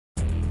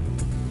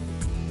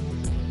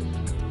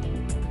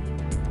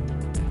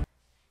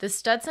The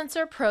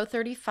StudSensor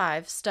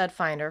Pro35 stud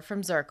finder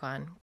from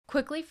Zircon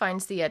quickly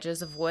finds the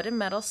edges of wood and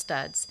metal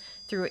studs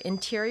through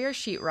interior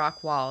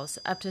sheetrock walls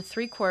up to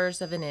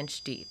 3/4 of an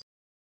inch deep.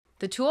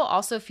 The tool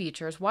also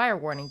features wire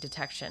warning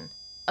detection,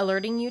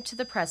 alerting you to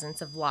the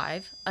presence of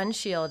live,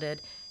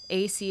 unshielded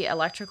AC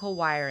electrical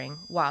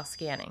wiring while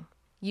scanning.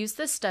 Use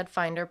the Stud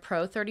Finder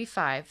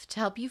Pro35 to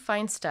help you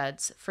find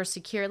studs for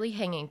securely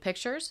hanging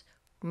pictures,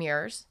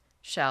 mirrors,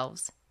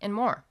 shelves, and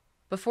more.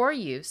 Before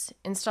use,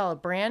 install a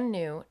brand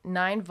new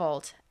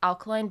 9-volt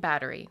alkaline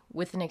battery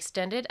with an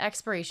extended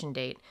expiration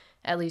date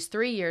at least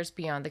 3 years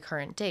beyond the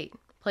current date.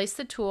 Place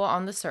the tool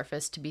on the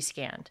surface to be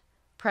scanned.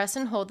 Press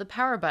and hold the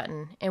power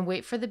button and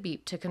wait for the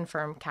beep to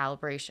confirm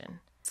calibration.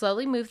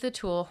 Slowly move the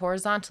tool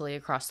horizontally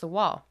across the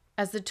wall.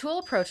 As the tool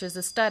approaches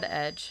a stud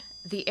edge,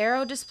 the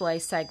arrow display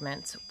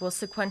segments will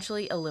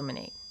sequentially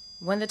illuminate.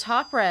 When the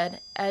top red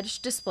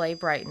edge display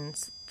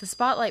brightens, the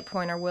spotlight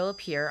pointer will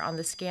appear on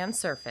the scanned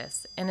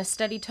surface and a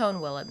steady tone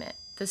will emit.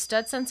 The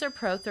StudSensor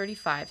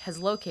Pro35 has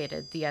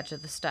located the edge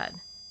of the stud.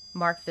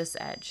 Mark this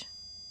edge.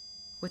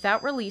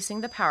 Without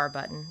releasing the power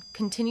button,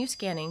 continue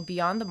scanning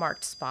beyond the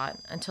marked spot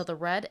until the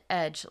red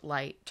edge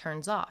light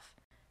turns off.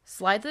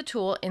 Slide the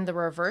tool in the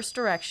reverse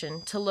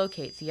direction to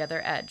locate the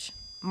other edge.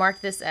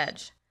 Mark this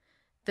edge.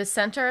 The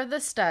center of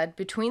the stud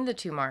between the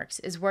two marks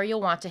is where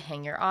you'll want to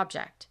hang your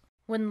object.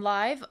 When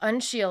live,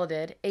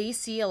 unshielded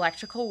AC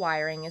electrical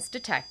wiring is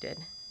detected,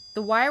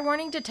 the wire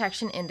warning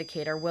detection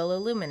indicator will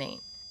illuminate.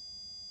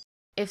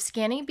 If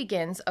scanning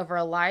begins over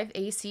a live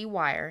AC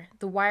wire,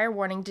 the wire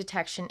warning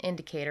detection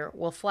indicator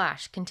will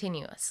flash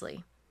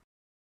continuously.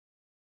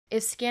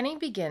 If scanning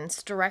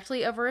begins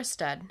directly over a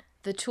stud,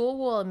 the tool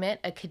will emit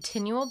a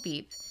continual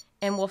beep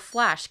and will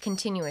flash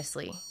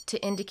continuously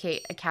to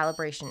indicate a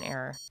calibration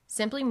error.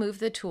 Simply move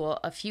the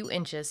tool a few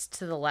inches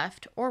to the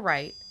left or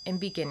right and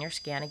begin your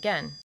scan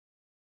again.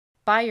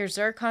 Buy your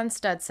Zircon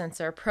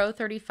StudSensor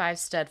Pro35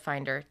 stud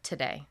finder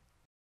today.